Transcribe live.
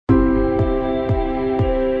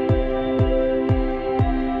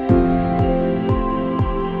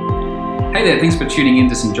Hey there, thanks for tuning in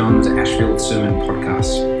to St John's Ashfield Sermon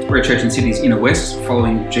Podcast. We're a church in Sydney's inner west,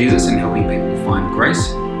 following Jesus and helping people find grace,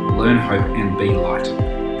 learn hope and be light.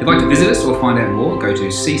 If you'd like to visit us or find out more, go to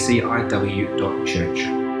cciw.church.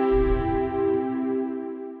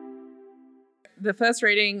 The first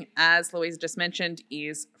reading, as Louisa just mentioned,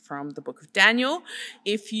 is from the book of Daniel.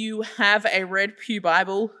 If you have a Red Pew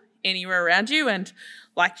Bible anywhere around you and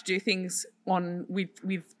like to do things with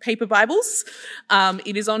paper Bibles,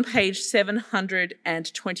 it is on page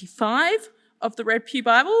 725 of the Red Pew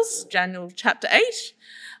Bibles, Daniel chapter 8.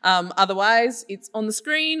 Otherwise, it's on the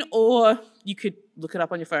screen, or you could look it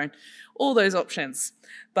up on your phone. All those options.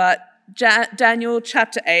 But Daniel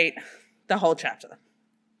chapter 8, the whole chapter.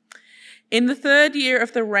 In the 3rd year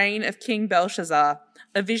of the reign of King Belshazzar,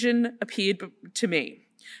 a vision appeared to me,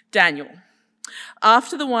 Daniel,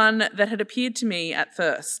 after the one that had appeared to me at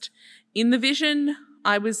first. In the vision,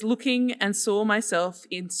 I was looking and saw myself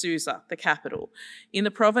in Susa, the capital, in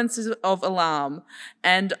the province of Elam,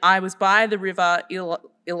 and I was by the river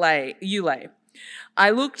Ulai. I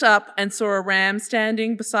looked up and saw a ram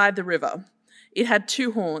standing beside the river. It had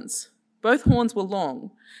 2 horns. Both horns were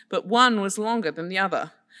long, but one was longer than the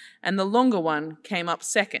other, and the longer one came up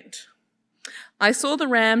second. I saw the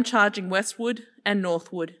ram charging westward and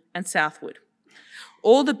northward and southward.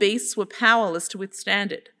 All the beasts were powerless to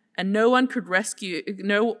withstand it, and no one could rescue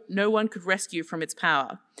from its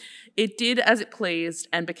power. It did as it pleased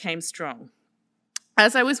and became strong.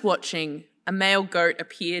 As I was watching, a male goat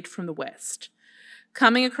appeared from the west,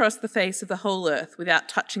 coming across the face of the whole earth without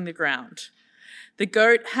touching the ground. The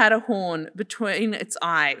goat had a horn between its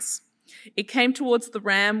eyes. It came towards the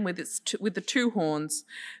ram with the 2 horns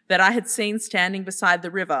that I had seen standing beside the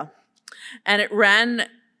river, and it ran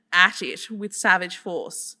at it with savage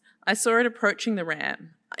force. I saw it approaching the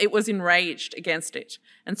ram. It was enraged against it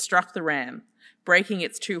and struck the ram, breaking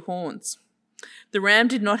its 2 horns. The ram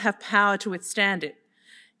did not have power to withstand it.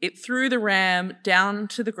 It threw the ram down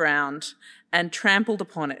to the ground and trampled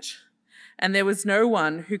upon it, and there was no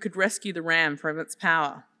one who could rescue the ram from its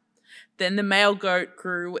power. Then the male goat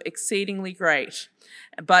grew exceedingly great,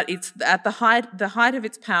 but at the height of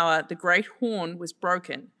its power, the great horn was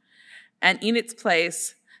broken, and in its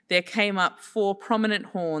place there came up 4 prominent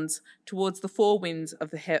horns towards the 4 winds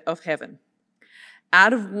of heaven.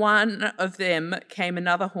 Out of one of them came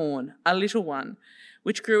another horn, a little one,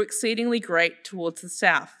 which grew exceedingly great towards the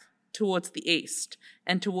south, towards the east,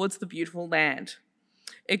 and towards the beautiful land.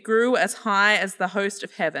 It grew as high as the host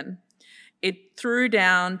of heaven. It threw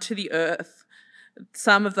down to the earth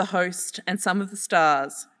some of the host and some of the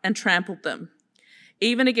stars, and trampled them.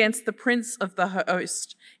 Even against the prince of the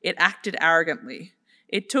host, it acted arrogantly.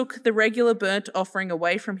 It took the regular burnt offering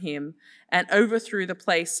away from him and overthrew the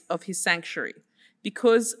place of his sanctuary.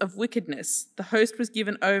 Because of wickedness, the host was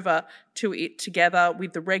given over to it together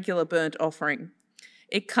with the regular burnt offering.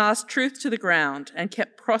 It cast truth to the ground and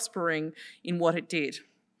kept prospering in what it did.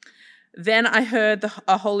 Then I heard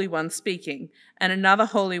a holy one speaking, and another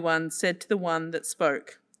holy one said to the one that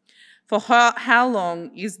spoke, "For how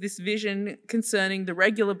long is this vision concerning the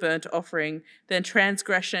regular burnt offering, the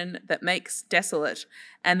transgression that makes desolate,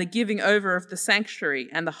 and the giving over of the sanctuary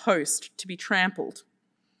and the host to be trampled?"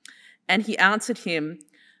 And he answered him,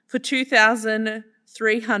 "For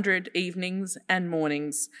 2,300 evenings and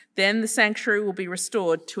mornings, then the sanctuary will be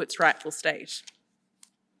restored to its rightful state."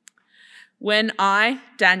 When I,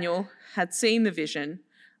 Daniel, had seen the vision,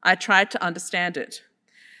 I tried to understand it.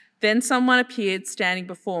 Then someone appeared standing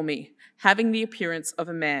before me, having the appearance of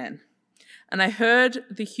a man. And I heard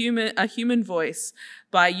a human voice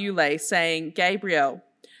by Ulai saying, "Gabriel,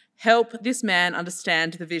 help this man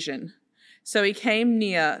understand the vision." So he came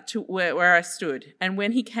near to where I stood, and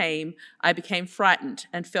when he came, I became frightened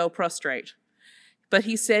and fell prostrate. But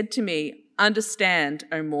he said to me, "Understand,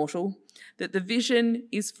 O mortal, that the vision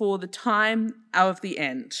is for the time of the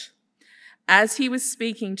end." As he was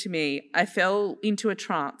speaking to me, I fell into a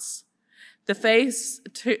trance, the face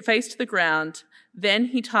to the ground. Then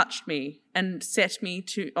he touched me and set me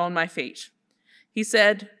on my feet. He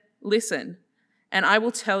said, "Listen, and I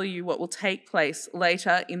will tell you what will take place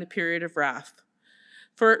later in the period of wrath,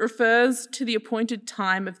 for it refers to the appointed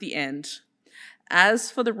time of the end.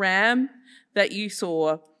 As for the ram that you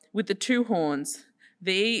saw with the 2 horns,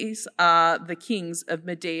 these are the kings of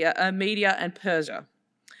Media and Persia.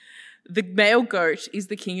 The male goat is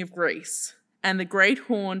the king of Greece, and the great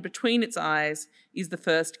horn between its eyes is the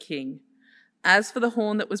first king. As for the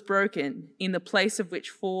horn that was broken, in the place of which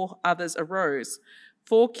 4 others arose,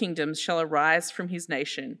 4 kingdoms shall arise from his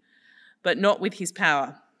nation, but not with his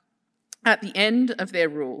power. At the end of their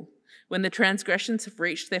rule, when the transgressions have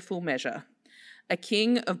reached their full measure, A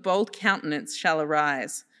king of bold countenance shall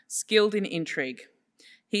arise, skilled in intrigue.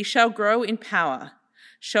 He shall grow in power,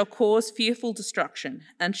 shall cause fearful destruction,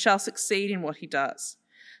 and shall succeed in what he does.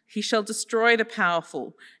 He shall destroy the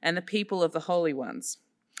powerful and the people of the holy ones.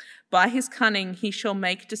 By his cunning he shall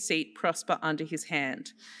make deceit prosper under his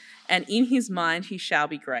hand, and in his mind he shall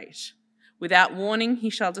be great. Without warning he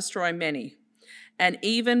shall destroy many, and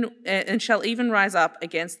shall even rise up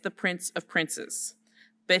against the prince of princes.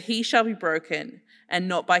 But he shall be broken, and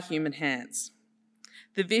not by human hands.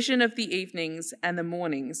 The vision of the evenings and the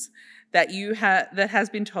mornings that has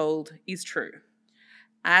been told is true.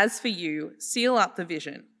 As for you, seal up the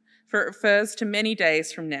vision, for it refers to many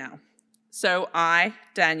days from now. So I,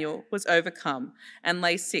 Daniel, was overcome and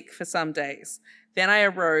lay sick for some days. Then I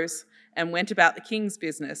arose and went about the king's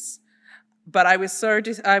business. But I was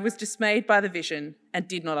dismayed by the vision and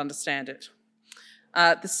did not understand it.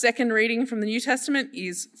 The second reading from the New Testament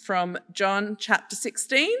is from John chapter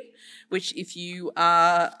 16, which, if you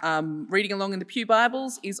are reading along in the Pew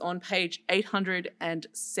Bibles, is on page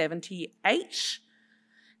 878.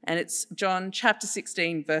 And it's John chapter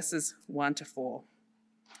 16, verses 1 to 4.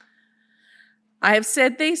 I have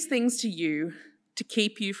said these things to you to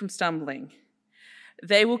keep you from stumbling.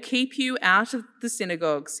 They will keep you out of the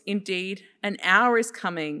synagogues. Indeed, an hour is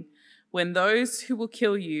coming when those who will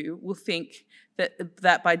kill you will think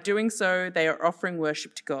that by doing so they are offering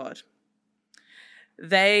worship to God.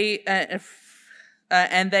 And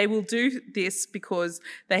they will do this because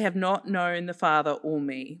they have not known the Father or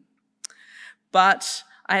me. But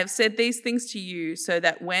I have said these things to you so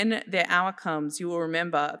that when their hour comes, you will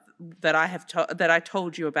remember that I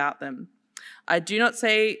told you about them. I do not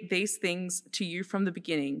say these things to you from the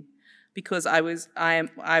beginning because I was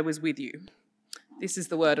with you. This is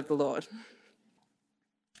the word of the Lord.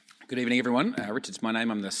 Good evening, everyone. Richard's my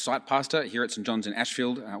name. I'm the site pastor here at St John's in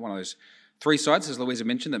Ashfield, one of those 3 sites, as Louisa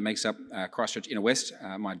mentioned, that makes up Christchurch Inner West.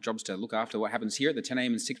 My job's to look after what happens here at the 10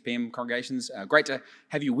 a.m. and 6 p.m. congregations. Great to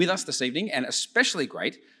have you with us this evening, and especially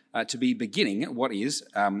great to be beginning what is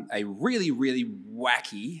a really, really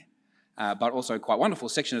wacky but also quite wonderful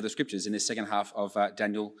section of the scriptures in this second half of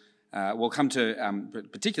Daniel. We'll come to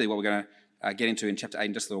particularly what we're going to get into in chapter 8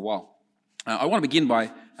 in just a little while. I want to begin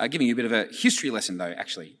by giving you a bit of a history lesson, though,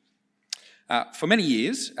 actually. For many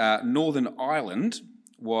years, Northern Ireland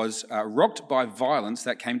was rocked by violence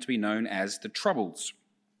that came to be known as the Troubles.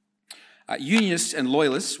 Unionists and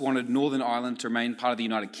Loyalists wanted Northern Ireland to remain part of the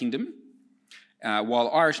United Kingdom, while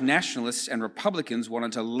Irish nationalists and Republicans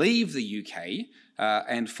wanted to leave the UK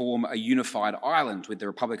and form a unified Ireland with the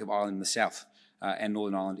Republic of Ireland in the south and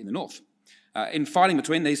Northern Ireland in the north. In fighting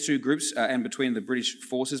between these two groups and between the British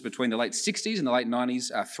forces between the late 60s and the late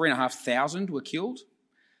 90s, 3,500 were killed,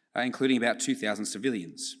 including about 2,000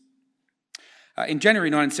 civilians. In January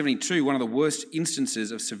 1972, one of the worst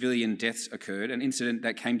instances of civilian deaths occurred, an incident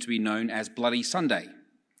that came to be known as Bloody Sunday.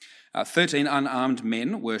 13 unarmed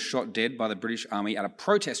men were shot dead by the British Army at a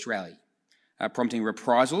protest rally, prompting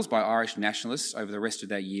reprisals by Irish nationalists over the rest of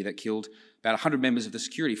that year that killed about 100 members of the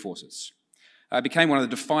security forces. It became one of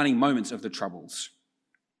the defining moments of the Troubles.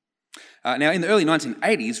 Now, in the early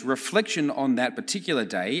 1980s, reflection on that particular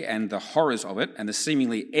day and the horrors of it and the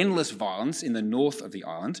seemingly endless violence in the north of the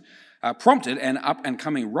island prompted an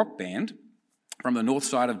up-and-coming rock band from the north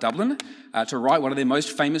side of Dublin to write one of their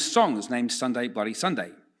most famous songs named Sunday Bloody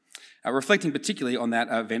Sunday, reflecting particularly on that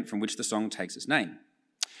event from which the song takes its name.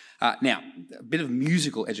 Now, a bit of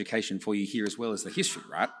musical education for you here as well as the history,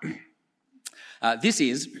 right? This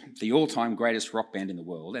is the all-time greatest rock band in the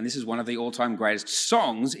world, and this is one of the all-time greatest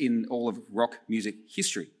songs in all of rock music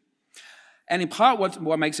history. And in part,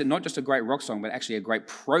 what makes it not just a great rock song, but actually a great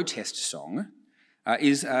protest song,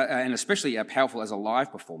 and especially powerful as a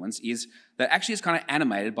live performance, is that actually it's kind of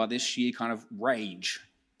animated by this sheer kind of rage,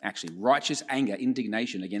 actually righteous anger,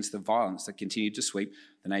 indignation against the violence that continued to sweep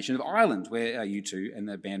the nation of Ireland, where you two and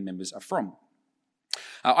the band members are from.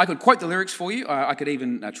 I could quote the lyrics for you. I could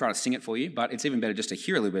even try to sing it for you, but it's even better just to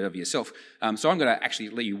hear a little bit of it yourself. So I'm going to actually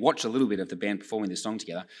let you watch a little bit of the band performing this song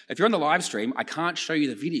together. If you're on the live stream, I can't show you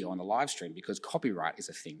the video on the live stream because copyright is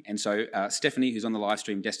a thing. And so Stephanie, who's on the live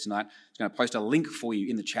stream desk tonight, is going to post a link for you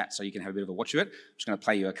in the chat so you can have a bit of a watch of it. I'm just going to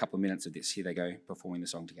play you a couple of minutes of this. Here they go, performing the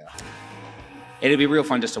song together. It'll be real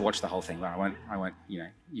fun just to watch the whole thing, but I won't,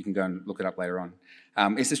 you can go and look it up later on.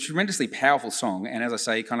 It's a tremendously powerful song, and as I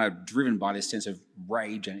say, kind of driven by this sense of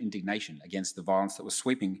rage and indignation against the violence that was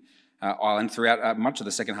sweeping Ireland throughout much of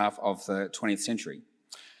the second half of the 20th century.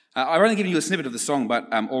 I've only given you a snippet of the song,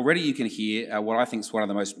 but already you can hear what I think is one of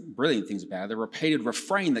the most brilliant things about it, the repeated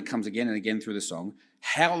refrain that comes again and again through the song.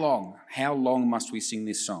 How long must we sing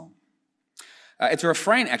this song? It's a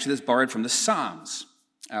refrain, actually, that's borrowed from the Psalms,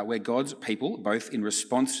 where God's people, both in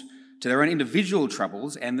response to their own individual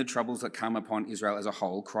troubles and the troubles that come upon Israel as a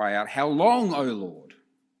whole, cry out, "How long, O Lord?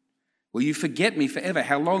 Will you forget me forever?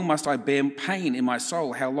 How long must I bear pain in my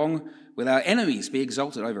soul? How long will our enemies be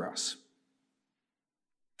exalted over us?"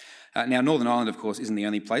 Now, Northern Ireland, of course, isn't the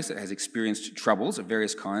only place that has experienced troubles of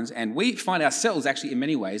various kinds, and we find ourselves actually in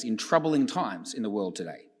many ways in troubling times in the world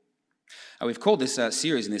today. We've called this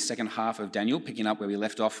series in this second half of Daniel, picking up where we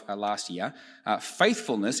left off last year,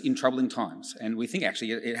 Faithfulness in Troubling Times. And we think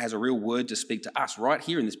actually it has a real word to speak to us right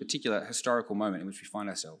here in this particular historical moment in which we find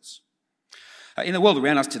ourselves. In the world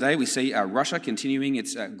around us today, we see Russia continuing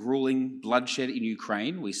its grueling bloodshed in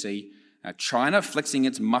Ukraine. We see China flexing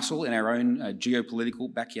its muscle in our own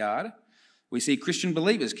geopolitical backyard. We see Christian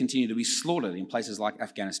believers continue to be slaughtered in places like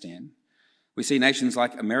Afghanistan. We see nations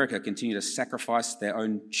like America continue to sacrifice their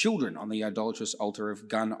own children on the idolatrous altar of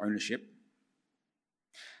gun ownership.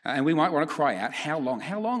 And we might want to cry out, how long?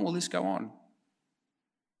 How long will this go on?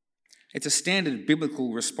 It's a standard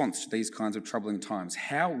biblical response to these kinds of troubling times.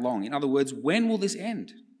 How long? In other words, when will this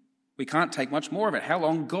end? We can't take much more of it. How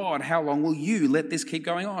long, God? How long will you let this keep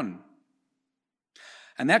going on?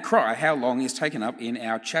 And that cry, how long, is taken up in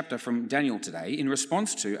our chapter from Daniel today in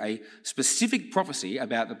response to a specific prophecy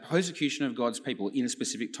about the persecution of God's people in a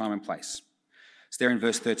specific time and place. It's there in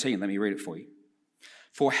verse 13. Let me read it for you.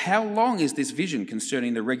 "For how long is this vision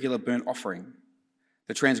concerning the regular burnt offering,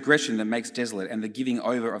 the transgression that makes desolate, and the giving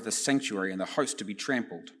over of the sanctuary and the host to be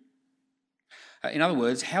trampled?" In other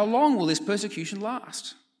words, how long will this persecution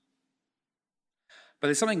last? But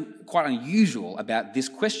there's something quite unusual about this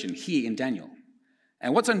question here in Daniel.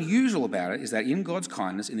 And what's unusual about it is that in God's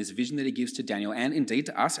kindness, in this vision that he gives to Daniel, and indeed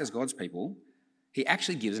to us as God's people, he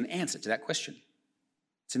actually gives an answer to that question.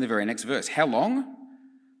 It's in the very next verse. "How long?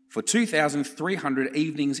 For 2,300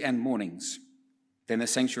 evenings and mornings. Then the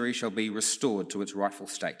sanctuary shall be restored to its rightful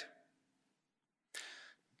state."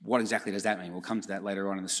 What exactly does that mean? We'll come to that later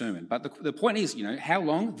on in the sermon. But the point is, how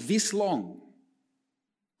long? This long.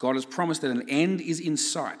 God has promised that an end is in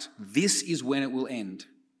sight. This is when it will end.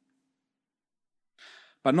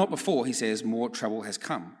 But not before, he says, more trouble has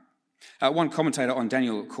come. One commentator on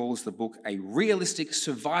Daniel calls the book a realistic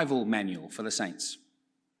survival manual for the saints.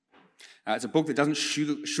 It's a book that doesn't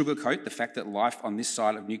sugarcoat the fact that life on this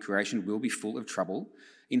side of new creation will be full of trouble.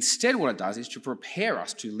 Instead, what it does is to prepare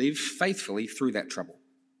us to live faithfully through that trouble.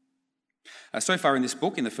 So far in this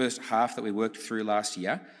book, in the first half that we worked through last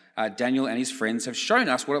year, Daniel and his friends have shown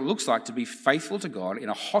us what it looks like to be faithful to God in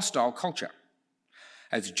a hostile culture.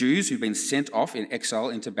 As Jews who've been sent off in exile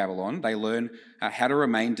into Babylon, they learn how to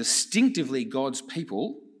remain distinctively God's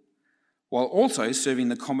people while also serving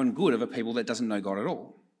the common good of a people that doesn't know God at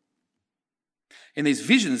all. In these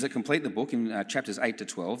visions that complete the book in chapters 8 to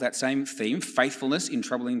 12, that same theme, faithfulness in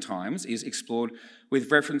troubling times, is explored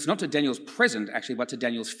with reference not to Daniel's present, actually, but to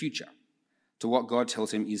Daniel's future, to what God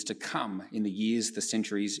tells him is to come in the years, the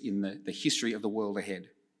centuries, in the history of the world ahead.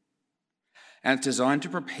 And it's designed to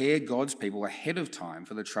prepare God's people ahead of time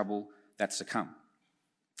for the trouble that's to come.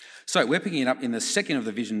 So we're picking it up in the second of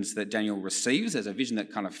the visions that Daniel receives. There's a vision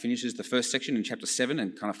that kind of finishes the first section in chapter 7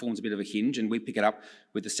 and kind of forms a bit of a hinge, and we pick it up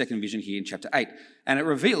with the second vision here in chapter 8. And it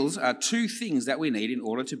reveals two things that we need in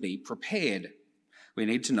order to be prepared. We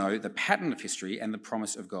need to know the pattern of history and the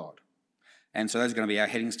promise of God. And so those are going to be our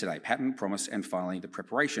headings today: pattern, promise, and finally the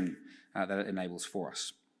preparation that it enables for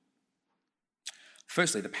us.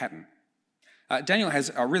 Firstly, the pattern. Daniel has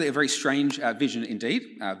a very strange vision indeed.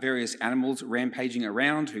 Various animals rampaging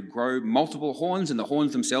around who grow multiple horns, and the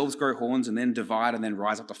horns themselves grow horns and then divide and then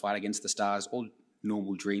rise up to fight against the stars. All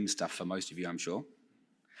normal dream stuff for most of you, I'm sure.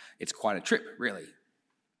 It's quite a trip, really.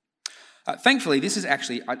 Thankfully, this is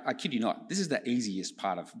actually, I kid you not, this is the easiest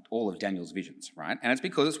part of all of Daniel's visions, right? And it's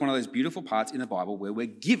because it's one of those beautiful parts in the Bible where we're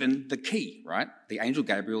given the key, right? The angel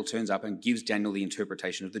Gabriel turns up and gives Daniel the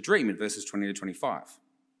interpretation of the dream in verses 20 to 25.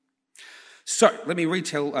 So let me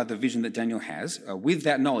retell the vision that Daniel has with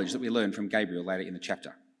that knowledge that we learn from Gabriel later in the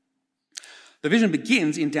chapter. The vision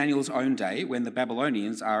begins in Daniel's own day when the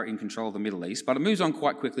Babylonians are in control of the Middle East, but it moves on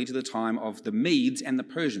quite quickly to the time of the Medes and the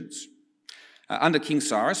Persians. Under King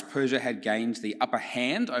Cyrus, Persia had gained the upper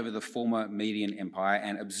hand over the former Median Empire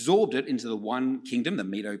and absorbed it into the one kingdom, the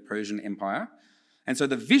Medo-Persian Empire. And so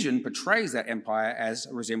the vision portrays that empire as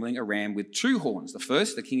resembling a ram with two horns. The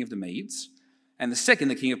first, the king of the Medes, and the second,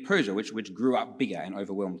 the king of Persia, which grew up bigger and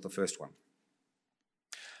overwhelmed the first one.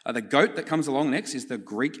 The goat that comes along next is the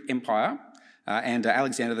Greek Empire, and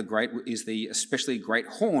Alexander the Great is the especially great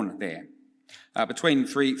horn there. Between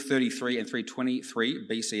 333 and 323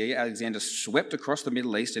 BCE, Alexander swept across the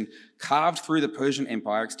Middle East and carved through the Persian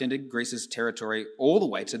Empire, extended Greece's territory all the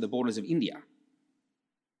way to the borders of India.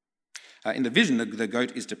 In the vision, the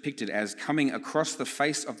goat is depicted as coming across the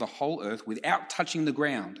face of the whole earth without touching the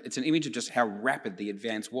ground. It's an image of just how rapid the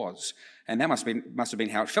advance was. And that must have been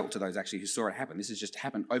how it felt to those actually who saw it happen. This has just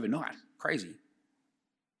happened overnight. Crazy.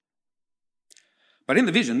 But in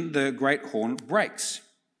the vision, the great horn breaks,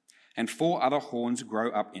 and 4 other horns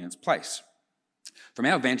grow up in its place. From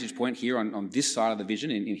our vantage point here on this side of the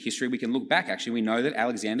vision in history, we can look back actually. We know that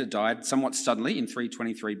Alexander died somewhat suddenly in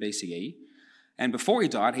 323 BCE. And before he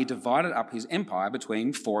died, he divided up his empire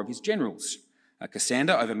between 4 of his generals.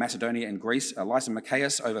 Cassander over Macedonia and Greece,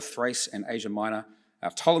 Lysimachus over Thrace and Asia Minor,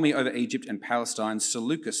 Ptolemy over Egypt and Palestine,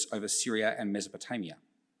 Seleucus over Syria and Mesopotamia.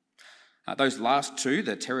 Those last 2,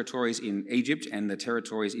 the territories in Egypt and the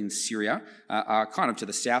territories in Syria, are kind of to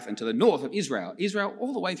the south and to the north of Israel. Israel,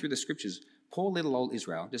 all the way through the scriptures, poor little old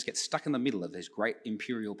Israel just gets stuck in the middle of these great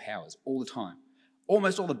imperial powers all the time.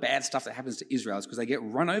 Almost all the bad stuff that happens to Israel is because they get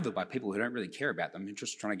run over by people who don't really care about them and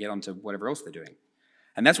just trying to get onto whatever else they're doing.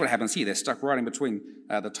 And that's what happens here. They're stuck right in between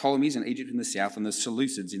the Ptolemies in Egypt in the south and the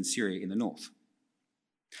Seleucids in Syria in the north.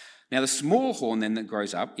 Now, the small horn then that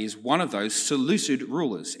grows up is one of those Seleucid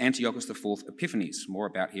rulers, Antiochus IV Epiphanes. More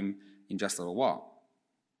about him in just a little while.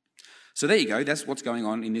 So there you go. That's what's going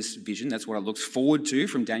on in this vision. That's what it looks forward to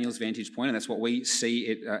from Daniel's vantage point, and that's what we see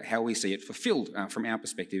it, how we see it fulfilled from our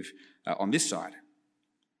perspective on this side.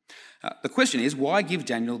 The question is, why give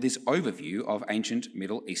Daniel this overview of ancient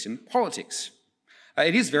Middle Eastern politics?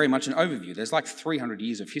 It is very much an overview. There's like 300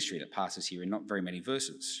 years of history that passes here in not very many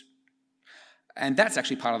verses. And that's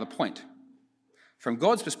actually part of the point. From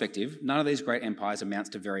God's perspective, none of these great empires amounts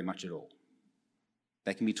to very much at all.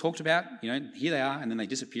 They can be talked about, here they are, and then they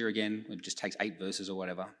disappear again. It just takes 8 verses or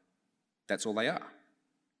whatever. That's all they are.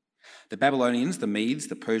 The Babylonians, the Medes,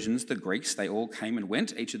 the Persians, the Greeks, they all came and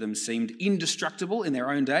went. Each of them seemed indestructible in their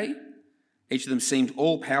own day. Each of them seemed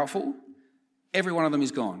all-powerful. Every one of them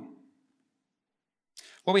is gone.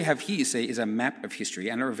 What we have here, you see, is a map of history,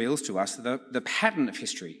 and it reveals to us the pattern of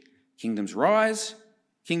history. Kingdoms rise,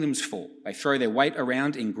 kingdoms fall. They throw their weight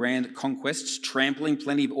around in grand conquests, trampling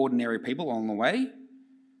plenty of ordinary people along the way,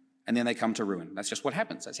 and then they come to ruin. That's just what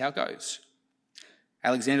happens. That's how it goes.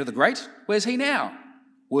 Alexander the Great, where's he now?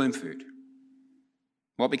 Worm food.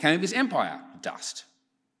 What became of his empire? Dust.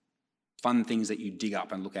 Fun things that you dig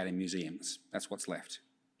up and look at in museums. That's what's left.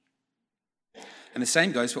 And the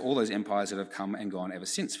same goes for all those empires that have come and gone ever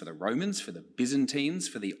since, for the Romans, for the Byzantines,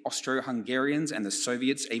 for the Austro-Hungarians and the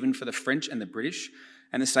Soviets, even for the French and the British.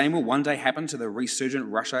 And the same will one day happen to the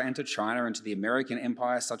resurgent Russia and to China and to the American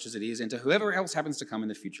empire such as it is and to whoever else happens to come in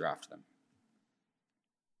the future after them.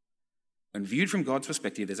 When viewed from God's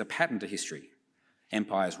perspective, there's a pattern to history.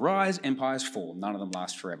 Empires rise, empires fall. None of them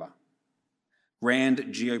last forever. Grand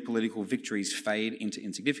geopolitical victories fade into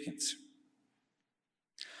insignificance.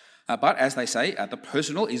 But as they say, the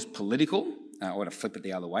personal is political, or to flip it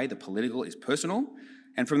the other way, the political is personal.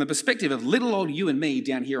 And from the perspective of little old you and me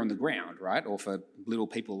down here on the ground, right, or for little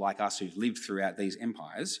people like us who've lived throughout these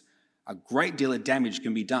empires, a great deal of damage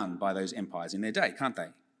can be done by those empires in their day, can't they?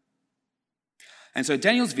 And so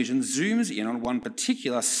Daniel's vision zooms in on one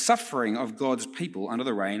particular suffering of God's people under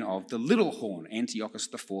the reign of the little horn, Antiochus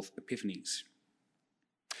IV Epiphanes.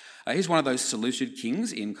 He's one of those Seleucid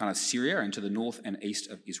kings in kind of Syria and to the north and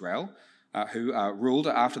east of Israel who ruled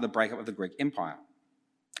after the breakup of the Greek Empire.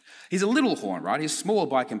 He's a little horn, right? He's small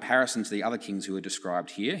by comparison to the other kings who are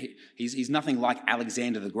described here. He's nothing like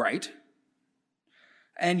Alexander the Great.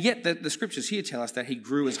 And yet the scriptures here tell us that he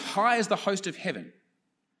grew as high as the host of heaven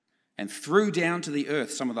and threw down to the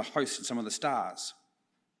earth some of the hosts and some of the stars.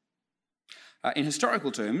 In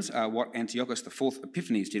historical terms, what Antiochus IV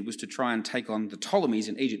Epiphanes did was to try and take on the Ptolemies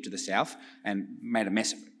in Egypt to the south and made a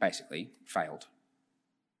mess of it, basically, failed.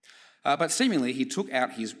 But seemingly he took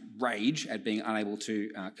out his rage at being unable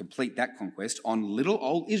to complete that conquest on little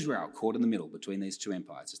old Israel caught in the middle between these two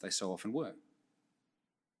empires, as they so often were.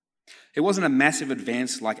 It wasn't a massive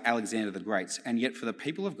advance like Alexander the Great's, and yet for the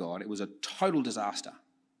people of God it was a total disaster.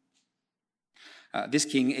 This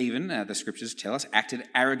king even, the scriptures tell us, acted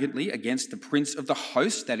arrogantly against the prince of the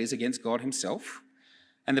host, that is, against God himself.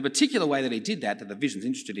 And the particular way that he did that the vision's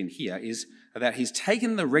interested in here, is that he's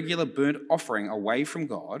taken the regular burnt offering away from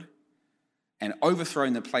God and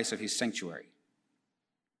overthrown the place of his sanctuary.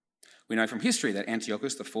 We know from history that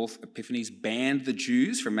Antiochus IV Epiphanes banned the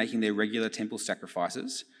Jews from making their regular temple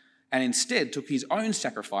sacrifices and instead took his own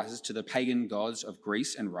sacrifices to the pagan gods of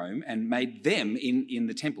Greece and Rome and made them in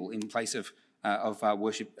the temple in place of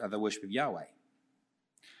the worship of Yahweh.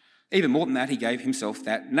 Even more than that, he gave himself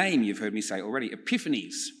that name you've heard me say already,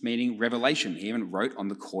 Epiphanes, meaning revelation. He even wrote on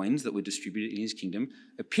the coins that were distributed in his kingdom,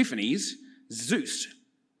 Epiphanes, Zeus.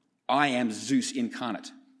 I am Zeus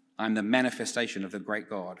incarnate. I'm the manifestation of the great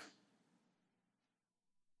God.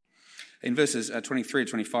 In verses 23 to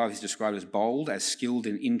 25, he's described as bold, as skilled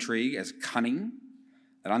in intrigue, as cunning,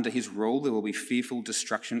 that under his rule there will be fearful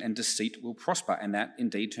destruction and deceit will prosper, and that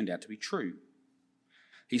indeed turned out to be true.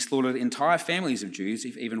 He slaughtered entire families of Jews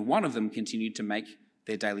if even one of them continued to make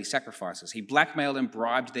their daily sacrifices. He blackmailed and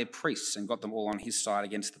bribed their priests and got them all on his side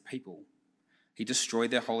against the people. He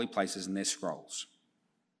destroyed their holy places and their scrolls.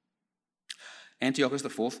 Antiochus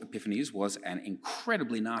IV Epiphanes was an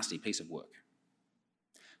incredibly nasty piece of work.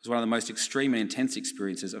 It was one of the most extreme and intense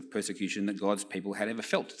experiences of persecution that God's people had ever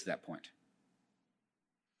felt to that point.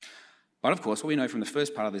 But of course, what we know from the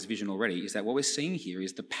first part of this vision already is that what we're seeing here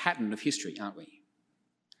is the pattern of history, aren't we?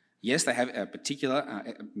 Yes, they have particular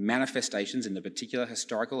manifestations in the particular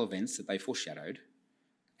historical events that they foreshadowed,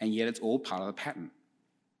 and yet it's all part of the pattern.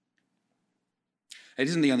 It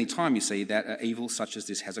isn't the only time you see that evil such as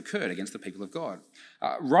this has occurred against the people of God.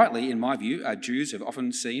 Rightly, in my view, Jews have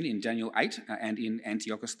often seen in Daniel 8 and in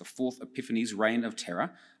Antiochus IV Epiphanes' reign of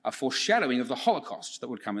terror a foreshadowing of the Holocaust that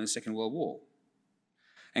would come in the Second World War.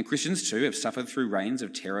 And Christians too have suffered through reigns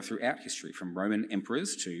of terror throughout history, from Roman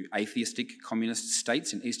emperors to atheistic communist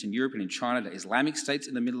states in Eastern Europe and in China to Islamic states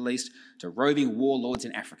in the Middle East to roving warlords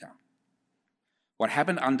in Africa. What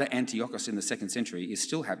happened under Antiochus in the 2nd century is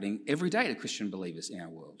still happening every day to Christian believers in our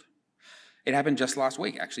world. It happened just last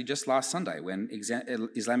week, actually, just last Sunday, when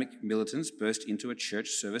Islamic militants burst into a church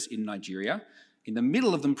service in Nigeria in the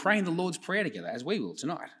middle of them praying the Lord's Prayer together, as we will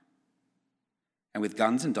tonight. And with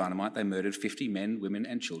guns and dynamite, they murdered 50 men, women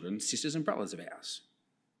and children, sisters and brothers of ours.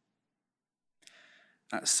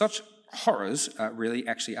 Such horrors really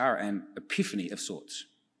actually are an epiphany of sorts.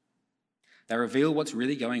 They reveal what's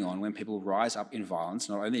really going on when people rise up in violence,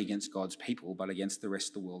 not only against God's people, but against the rest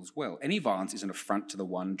of the world as well. Any violence is an affront to the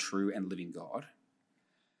one true and living God.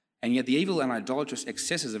 And yet the evil and idolatrous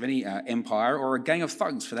excesses of any empire, or a gang of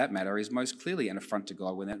thugs for that matter, is most clearly an affront to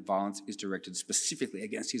God when that violence is directed specifically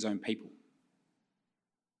against his own people.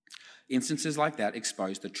 Instances like that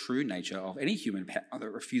expose the true nature of any human power that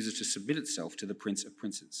refuses to submit itself to the Prince of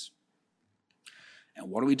Princes. And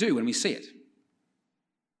what do we do when we see it?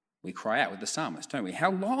 We cry out with the psalmist, don't we?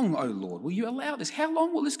 How long, O Lord, will you allow this? How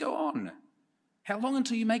long will this go on? How long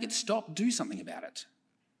until you make it stop? Do something about it.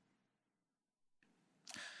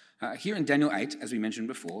 Here in Daniel 8, as we mentioned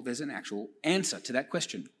before, there's an actual answer to that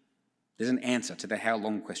question. There's an answer to the how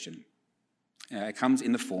long question. It comes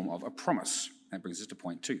in the form of a promise. That brings us to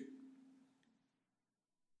point 2.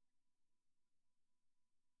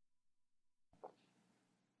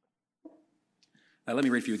 Let me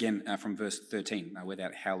read for you again from verse 13, where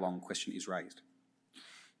that how long question is raised.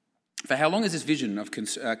 For how long is this vision of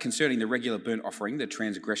concerning the regular burnt offering, the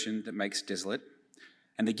transgression that makes desolate,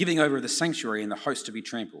 and the giving over of the sanctuary and the host to be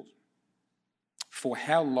trampled? For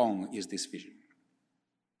how long is this vision?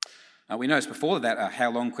 We noticed before that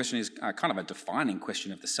how long question is kind of a defining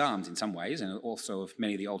question of the Psalms in some ways, and also of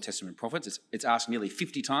many of the Old Testament prophets. It's asked nearly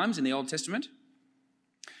 50 times in the Old Testament.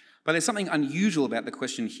 But there's something unusual about the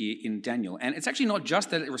question here in Daniel, and it's actually not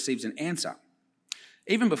just that it receives an answer.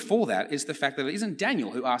 Even before that is the fact that it isn't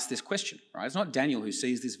Daniel who asks this question, right? It's not Daniel who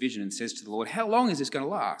sees this vision and says to the Lord, how long is this going to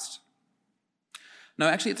last? No,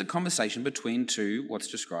 actually it's a conversation between two what's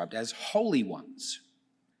described as holy ones,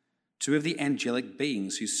 two of the angelic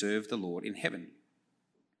beings who serve the Lord in heaven.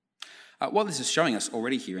 What this is showing us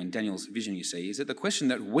already here in Daniel's vision, you see, is that the question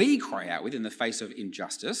that we cry out with in the face of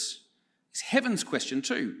injustice is heaven's question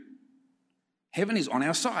too. Heaven is on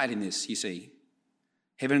our side in this, you see.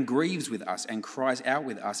 Heaven grieves with us and cries out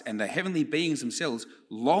with us, and the heavenly beings themselves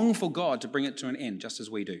long for God to bring it to an end, just as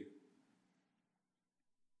we do.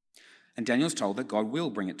 And Daniel's told that God will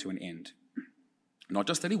bring it to an end. Not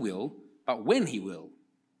just that he will, but when he will.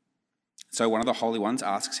 So one of the holy ones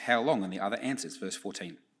asks how long, and the other answers, verse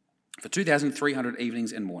 14. For 2,300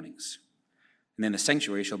 evenings and mornings, and then the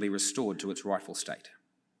sanctuary shall be restored to its rightful state.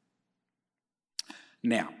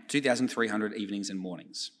 Now, 2,300 evenings and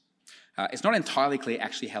mornings. It's not entirely clear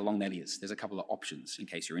actually how long that is. There's a couple of options in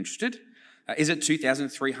case you're interested. Is it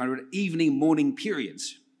 2,300 evening morning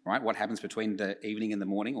periods, right? What happens between the evening and the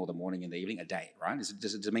morning, or the morning and the evening? A day, right?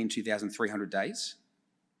 Does it mean 2,300 days?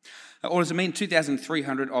 Or does it mean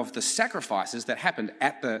 2,300 of the sacrifices that happened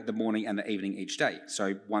at the morning and the evening each day?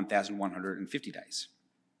 So 1,150 days.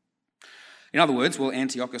 In other words, will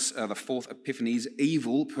Antiochus IV Epiphanes'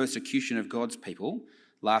 evil persecution of God's people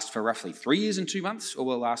last for roughly 3 years and 2 months, or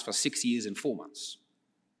will it last for 6 years and 4 months?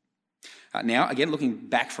 Now, again, looking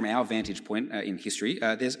back from our vantage point in history,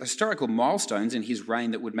 there's historical milestones in his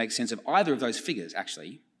reign that would make sense of either of those figures,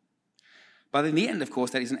 actually. But in the end, of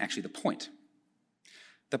course, that isn't actually the point.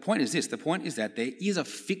 The point is this. The point is that there is a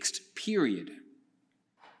fixed period.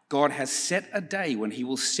 God has set a day when he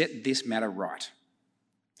will set this matter right.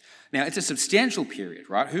 Now, it's a substantial period,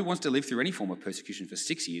 right? Who wants to live through any form of persecution for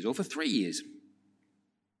 6 years or for 3 years?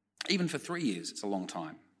 Even for 3 years, it's a long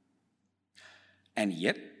time. And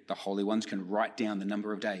yet, the Holy Ones can write down the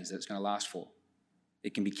number of days that it's going to last for.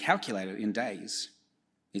 It can be calculated in days.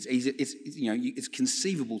 It's easy. It's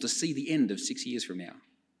conceivable to see the end of 6 years from now.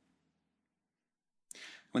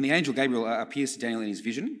 When the angel Gabriel appears to Daniel in his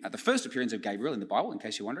vision, the first appearance of Gabriel in the Bible, in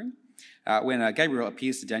case you're wondering, when Gabriel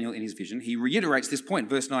appears to Daniel in his vision, he reiterates this point,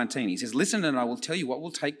 verse 19. He says, "Listen, and I will tell you what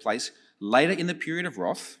will take place later in the period of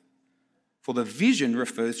wrath, for the vision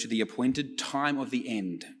refers to the appointed time of the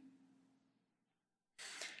end."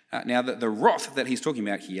 Now, the wrath that he's talking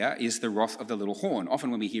about here is the wrath of the little horn.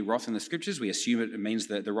 Often when we hear wrath in the scriptures, we assume it means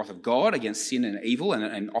the wrath of God against sin and evil,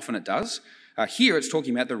 and often it does. Here it's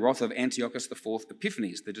talking about the wrath of Antiochus IV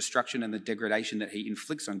Epiphanes, the destruction and the degradation that he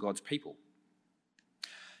inflicts on God's people.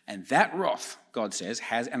 And that wrath, God says,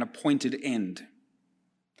 has an appointed end.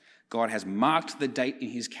 God has marked the date in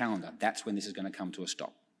his calendar. That's when this is going to come to a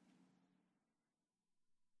stop.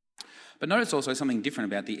 But notice also something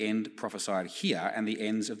different about the end prophesied here and the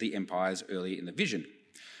ends of the empires early in the vision.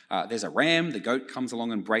 There's a ram, the goat comes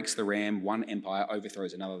along and breaks the ram, one empire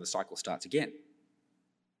overthrows another, the cycle starts again.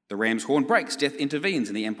 The ram's horn breaks, death intervenes,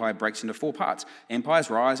 and the empire breaks into 4 parts. Empires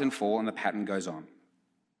rise and fall, and the pattern goes on.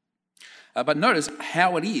 But notice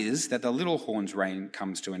how it is that the little horn's reign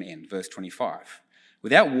comes to an end. Verse 25.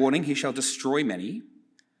 "Without warning, he shall destroy many,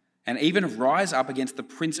 and even rise up against the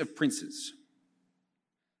prince of princes.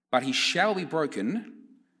 But he shall be broken,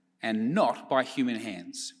 and not by human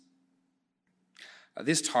hands."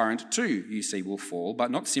 This tyrant too, you see, will fall,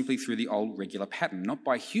 but not simply through the old regular pattern, not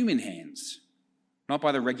by human hands, not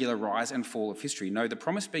by the regular rise and fall of history. No, the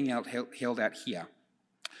promise being held out here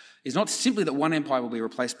is not simply that one empire will be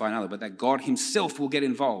replaced by another, but that God himself will get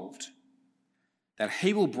involved, that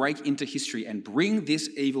he will break into history and bring this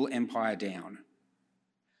evil empire down.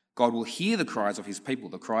 God will hear the cries of his people,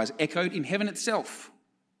 the cries echoed in heaven itself,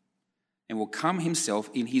 and will come himself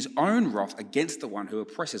in his own wrath against the one who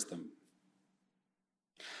oppresses them.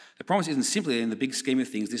 The promise isn't simply that in the big scheme of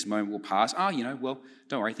things, this moment will pass. Well,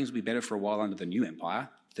 don't worry, things will be better for a while under the new empire.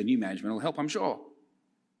 The new management will help, I'm sure.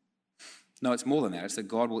 No, it's more than that. It's that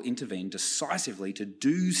God will intervene decisively to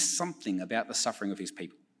do something about the suffering of his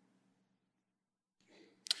people.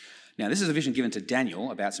 Now, this is a vision given to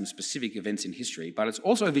Daniel about some specific events in history, but it's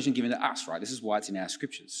also a vision given to us, right? This is why it's in our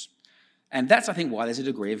scriptures. And that's, I think, why there's a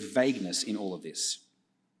degree of vagueness in all of this.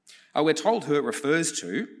 We're told who it refers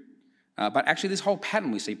to, but actually this whole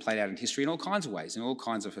pattern we see played out in history in all kinds of ways, in all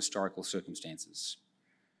kinds of historical circumstances.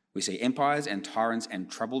 We see empires and tyrants and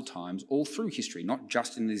troubled times all through history, not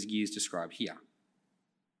just in these years described here.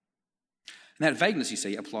 And that vagueness, you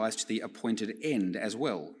see, applies to the appointed end as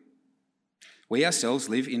well. We ourselves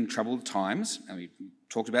live in troubled times, and we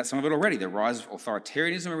talked about some of it already. The rise of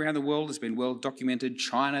authoritarianism around the world has been well documented.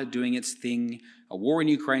 China doing its thing, a war in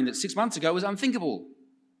Ukraine that 6 months ago was unthinkable.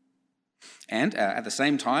 And at the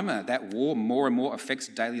same time, that war more and more affects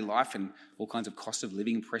daily life and all kinds of cost of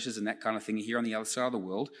living pressures and that kind of thing here on the other side of the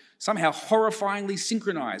world, somehow horrifyingly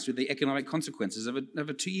synchronised with the economic consequences of a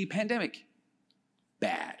 2-year pandemic.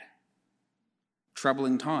 Bad.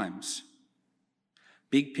 Troubling times.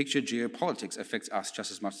 Big picture geopolitics affects us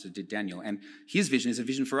just as much as it did Daniel. And his vision is a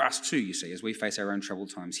vision for us too, you see, as we face our own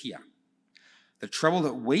troubled times here. The trouble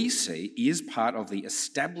that we see is part of the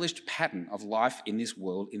established pattern of life in this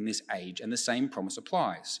world, in this age, and the same promise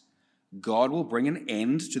applies. God will bring an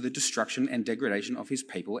end to the destruction and degradation of his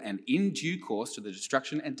people, and in due course to the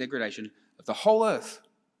destruction and degradation of the whole earth.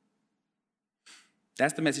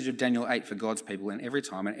 That's the message of Daniel 8 for God's people in every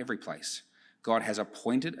time and every place. God has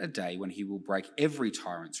appointed a day when he will break every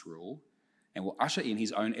tyrant's rule and will usher in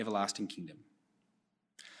his own everlasting kingdom.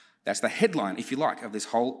 That's the headline, if you like, of this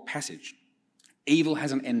whole passage. Evil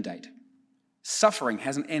has an end date. Suffering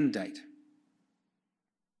has an end date.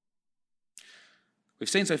 We've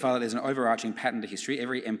seen so far that there's an overarching pattern to history.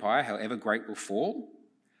 Every empire, however great, will fall.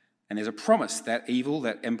 And there's a promise that evil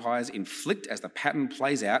that empires inflict as the pattern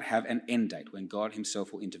plays out have an end date when God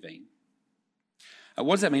himself will intervene.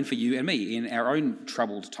 What does that mean for you and me in our own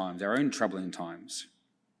troubled times, our own troubling times?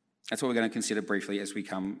 That's what we're going to consider briefly as we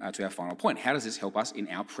come to our final point. How does this help us in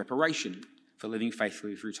our preparation for living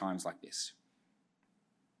faithfully through times like this?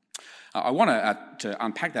 I want to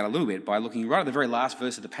unpack that a little bit by looking right at the very last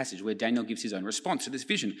verse of the passage where Daniel gives his own response to this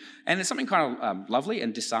vision. And there's something kind of lovely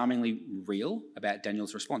and disarmingly real about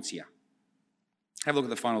Daniel's response here. Have a look at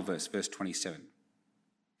the final verse, verse 27.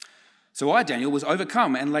 So I, Daniel, was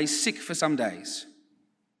overcome and lay sick for some days.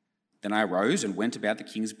 Then I arose and went about the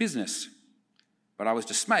king's business. But I was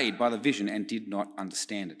dismayed by the vision and did not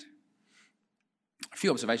understand it. A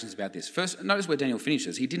few observations about this. First, notice where Daniel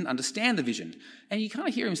finishes. He didn't understand the vision. And you kind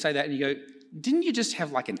of hear him say that and you go, didn't you just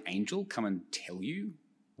have like an angel come and tell you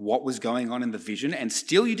what was going on in the vision and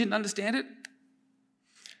still you didn't understand it?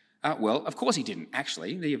 Well, of course he didn't.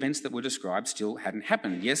 Actually, the events that were described still hadn't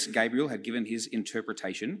happened. Yes, Gabriel had given his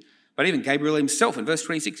interpretation, but even Gabriel himself in verse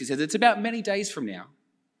 26, he says, it's about many days from now.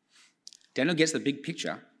 Daniel gets the big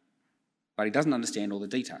picture, but he doesn't understand all the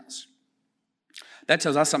details. That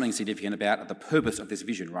tells us something significant about the purpose of this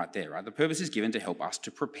vision right there, right? The purpose is given to help us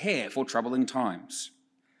to prepare for troubling times.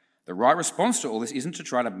 The right response to all this isn't to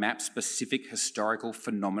try to map specific historical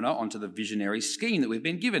phenomena onto the visionary scheme that we've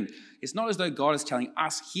been given. It's not as though God is telling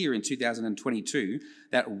us here in 2022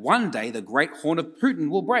 that one day the great horn of Putin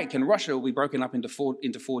will break and Russia will be broken up into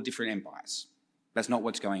four different empires. That's not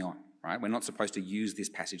what's going on, right? We're not supposed to use this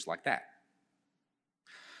passage like that.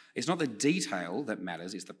 It's not the detail that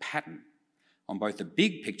matters, it's the pattern on both the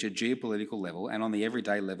big picture geopolitical level and on the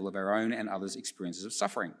everyday level of our own and others' experiences of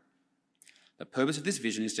suffering. The purpose of this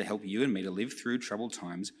vision is to help you and me to live through troubled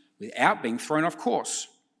times without being thrown off course.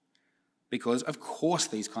 Because, of course,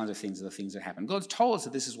 these kinds of things are the things that happen. God's told us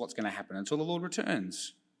that this is what's going to happen until the Lord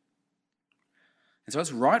returns. And so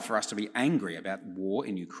it's right for us to be angry about war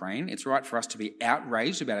in Ukraine. It's right for us to be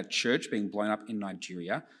outraged about a church being blown up in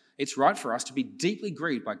Nigeria. It's right for us to be deeply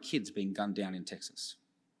grieved by kids being gunned down in Texas.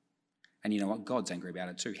 And you know what? God's angry about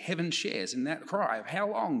it too. Heaven shares in that cry of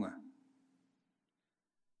how long?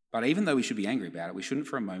 But even though we should be angry about it, we shouldn't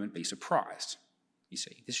for a moment be surprised. You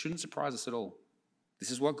see, this shouldn't surprise us at all.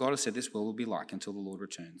 This is what God has said this world will be like until the Lord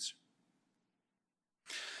returns.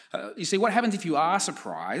 You see, what happens if you are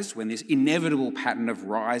surprised when this inevitable pattern of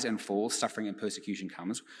rise and fall, suffering and persecution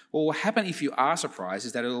comes? What will happen if you are surprised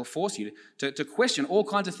is that it will force you to question all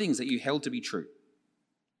kinds of things that you held to be true.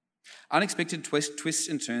 Unexpected twists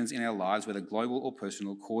and turns in our lives, whether global or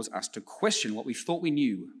personal, cause us to question what we thought we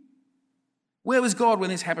knew. Where was God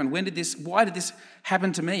when this happened? Why did this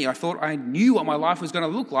happen to me? I thought I knew what my life was going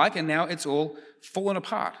to look like and now it's all fallen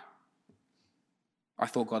apart. I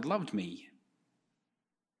thought God loved me.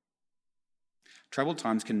 Troubled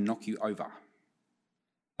times can knock you over.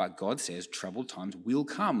 But God says troubled times will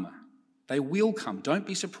come. They will come. Don't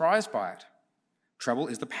be surprised by it. Trouble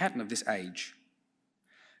is the pattern of this age.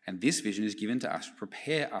 And this vision is given to us to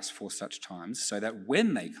prepare us for such times so that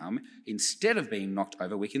when they come, instead of being knocked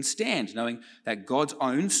over, we can stand, knowing that God's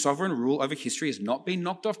own sovereign rule over history has not been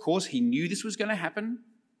knocked off course. He knew this was going to happen.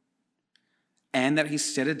 And that He's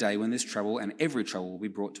set a day when this trouble and every trouble will be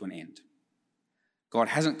brought to an end. God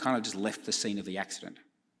hasn't kind of just left the scene of the accident.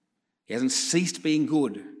 He hasn't ceased being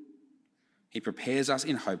good. He prepares us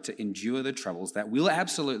in hope to endure the troubles that will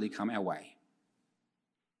absolutely come our way.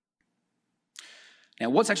 Now,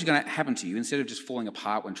 what's actually going to happen to you instead of just falling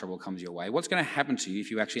apart when trouble comes your way? What's going to happen to you if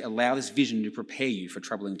you actually allow this vision to prepare you for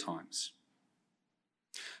troubling times?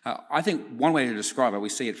 I think one way to describe it, we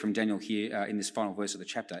see it from Daniel here in this final verse of the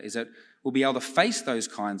chapter, is that we'll be able to face those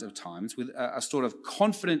kinds of times with a sort of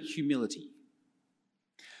confident humility.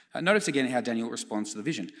 Notice again how Daniel responds to the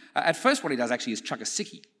vision. At first, what he does actually is chuck a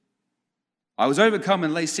sickie. I was overcome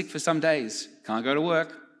and lay sick for some days. Can't go to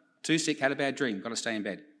work. Too sick, had a bad dream. Got to stay in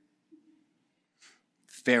bed.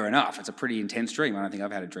 Fair enough. It's a pretty intense dream. I don't think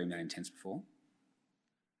I've had a dream that intense before.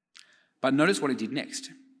 But notice what he did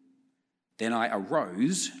next. Then I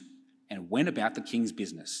arose and went about the king's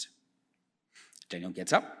business. Daniel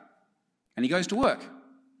gets up and he goes to work.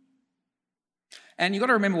 And you've got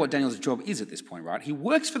to remember what Daniel's job is at this point, right? He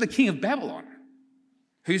works for the king of Babylon,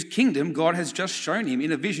 whose kingdom God has just shown him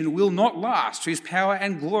in a vision will not last, whose power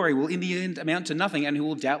and glory will in the end amount to nothing, and who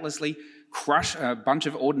will doubtlessly crush a bunch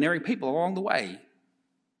of ordinary people along the way,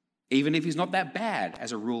 even if he's not that bad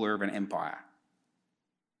as a ruler of an empire.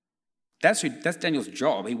 That's Daniel's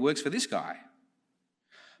job. He works for this guy.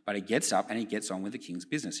 But he gets up and he gets on with the king's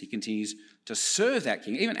business. He continues to serve that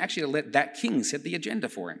king, even actually to let that king set the agenda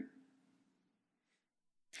for him.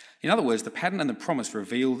 In other words, the pattern and the promise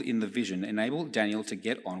revealed in the vision enable Daniel to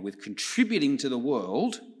get on with contributing to the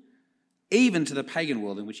world, even to the pagan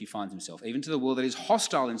world in which he finds himself, even to the world that is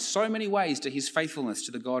hostile in so many ways to his faithfulness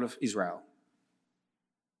to the God of Israel.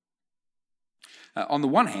 On the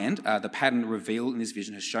one hand, the pattern revealed in this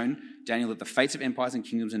vision has shown Daniel that the fates of empires and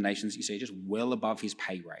kingdoms and nations, you see, are just well above his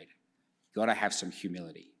pay grade. You've got to have some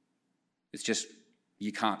humility. It's just,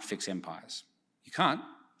 you can't fix empires. You can't.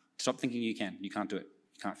 Stop thinking you can. You can't do it.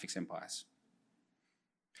 You can't fix empires.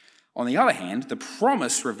 On the other hand, the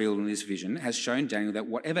promise revealed in this vision has shown Daniel that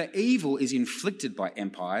whatever evil is inflicted by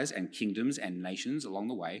empires and kingdoms and nations along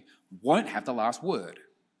the way won't have the last word.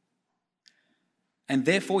 And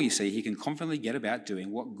therefore, you see, he can confidently get about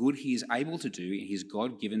doing what good he is able to do in his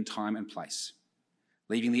God-given time and place,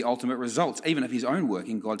 leaving the ultimate results, even of his own work,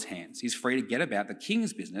 in God's hands. He's free to get about the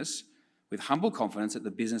king's business with humble confidence that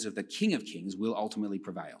the business of the King of Kings will ultimately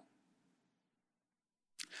prevail.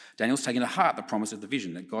 Daniel's taken to heart the promise of the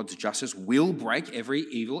vision that God's justice will break every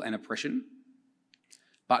evil and oppression,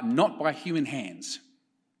 but not by human hands.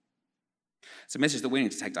 It's a message that we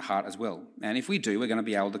need to take to heart as well. And if we do, we're going to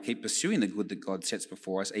be able to keep pursuing the good that God sets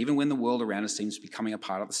before us, even when the world around us seems to be coming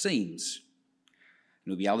apart at the seams.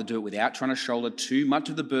 And we'll be able to do it without trying to shoulder too much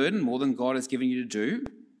of the burden, more than God has given you to do,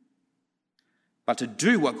 but to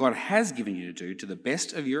do what God has given you to do to the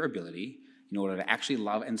best of your ability in order to actually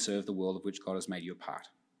love and serve the world of which God has made you a part.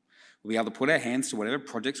 We'll be able to put our hands to whatever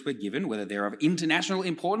projects we're given, whether they're of international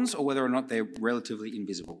importance or whether or not they're relatively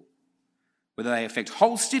invisible, whether they affect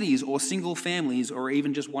whole cities or single families or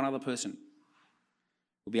even just one other person.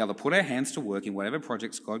 We'll be able to put our hands to work in whatever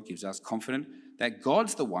projects God gives us, confident that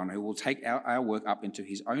God's the one who will take our work up into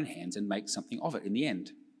his own hands and make something of it in the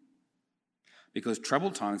end. Because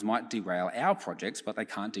troubled times might derail our projects, but they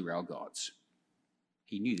can't derail God's.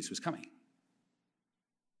 He knew this was coming.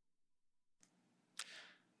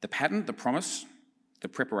 The pattern, the promise, the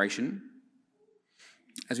preparation.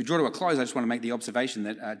 As we draw to a close, I just want to make the observation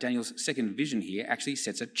that Daniel's second vision here actually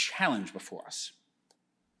sets a challenge before us.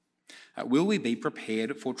 Will we be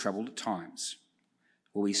prepared for troubled times?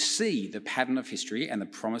 Will we see the pattern of history and the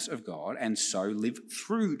promise of God and so live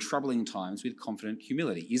through troubling times with confident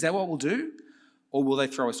humility? Is that what we'll do? Or will they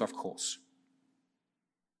throw us off course?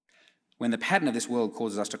 When the pattern of this world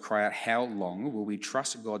causes us to cry out, how long, will we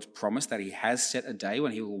trust God's promise that he has set a day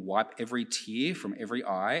when he will wipe every tear from every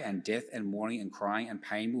eye and death and mourning and crying and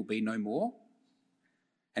pain will be no more?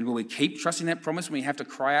 And will we keep trusting that promise when we have to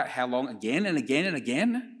cry out how long again and again and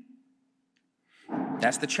again?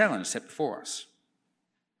 That's the challenge set before us.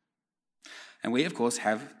 And we, of course,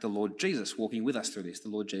 have the Lord Jesus walking with us through this, the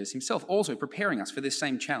Lord Jesus himself also preparing us for this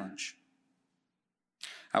same challenge.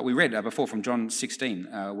 We read before from John 16,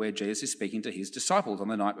 where Jesus is speaking to his disciples on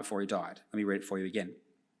the night before he died. Let me read it for you again.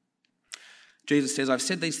 Jesus says, I've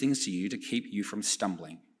said these things to you to keep you from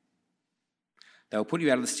stumbling. They will put you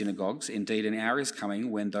out of the synagogues. Indeed, an hour is coming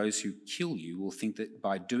when those who kill you will think that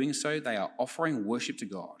by doing so they are offering worship to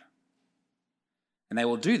God. And they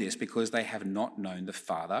will do this because they have not known the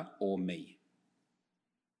Father or me.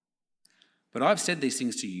 But I've said these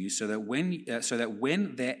things to you so that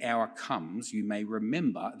when their hour comes, you may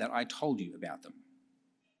remember that I told you about them.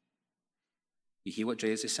 You hear what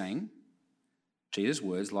Jesus is saying? Jesus'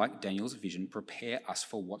 words, like Daniel's vision, prepare us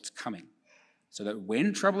for what's coming. So that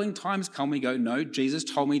when troubling times come, we go, no, Jesus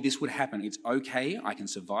told me this would happen. It's okay. I can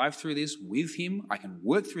survive through this with him. I can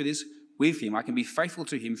work through this with him. I can be faithful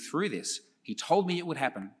to him through this. He told me it would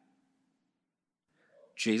happen.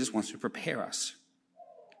 Jesus wants to prepare us.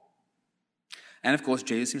 And of course,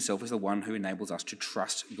 Jesus himself is the one who enables us to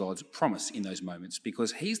trust God's promise in those moments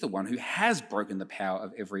because he's the one who has broken the power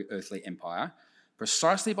of every earthly empire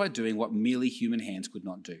precisely by doing what merely human hands could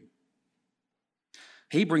not do.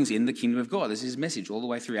 He brings in the kingdom of God. This is his message all the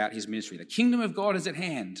way throughout his ministry. The kingdom of God is at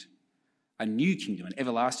hand. A new kingdom, an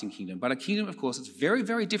everlasting kingdom, but a kingdom, of course, that's very,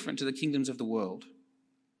 very different to the kingdoms of the world.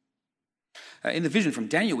 In the vision from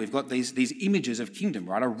Daniel, we've got these images of kingdom,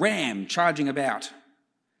 right? A ram charging about.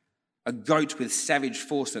 A goat with savage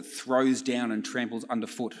force that throws down and tramples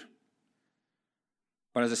underfoot.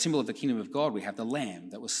 But as a symbol of the kingdom of God, we have the lamb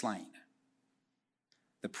that was slain.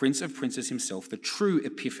 The Prince of Princes himself, the true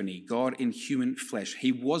epiphany, God in human flesh.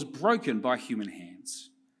 He was broken by human hands.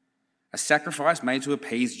 A sacrifice made to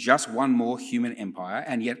appease just one more human empire,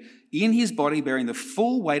 and yet in his body bearing the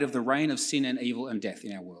full weight of the reign of sin and evil and death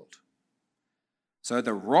in our world. So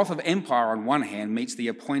the wrath of empire on one hand meets the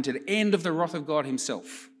appointed end of the wrath of God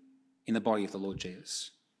himself in the body of the Lord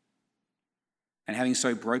Jesus. And having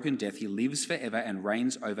so broken death, he lives forever and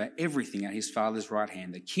reigns over everything at his Father's right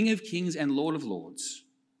hand, the King of kings and Lord of lords.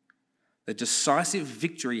 The decisive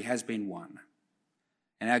victory has been won.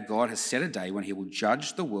 And our God has set a day when he will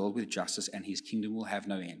judge the world with justice and his kingdom will have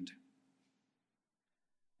no end.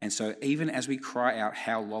 And so even as we cry out,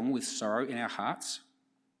 how long, with sorrow in our hearts,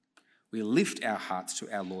 we lift our hearts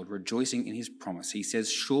to our Lord, rejoicing in his promise. He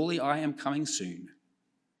says, surely I am coming soon.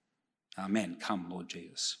 Amen. Come, Lord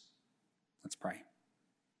Jesus. Let's pray.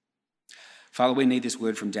 Father, we need this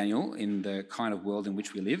word from Daniel in the kind of world in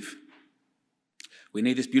which we live. We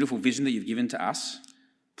need this beautiful vision that you've given to us,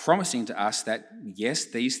 promising to us that, yes,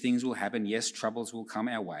 these things will happen, yes, troubles will come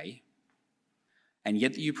our way, and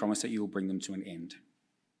yet that you promise that you will bring them to an end.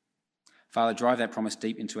 Father, drive that promise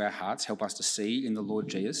deep into our hearts. Help us to see in the Lord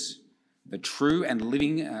Jesus, the true and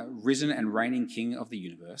living, risen and reigning King of the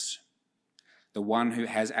universe, the one who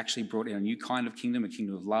has actually brought in a new kind of kingdom, a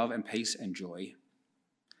kingdom of love and peace and joy.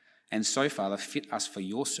 And so, Father, fit us for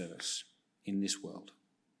your service in this world,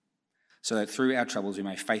 so that through our troubles we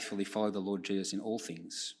may faithfully follow the Lord Jesus in all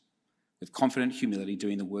things, with confident humility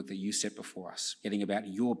doing the work that you set before us, getting about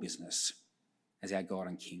your business as our God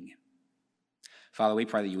and King. Father, we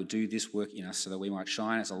pray that you would do this work in us so that we might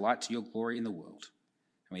shine as a light to your glory in the world.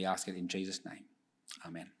 And we ask it in Jesus' name.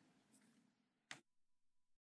 Amen.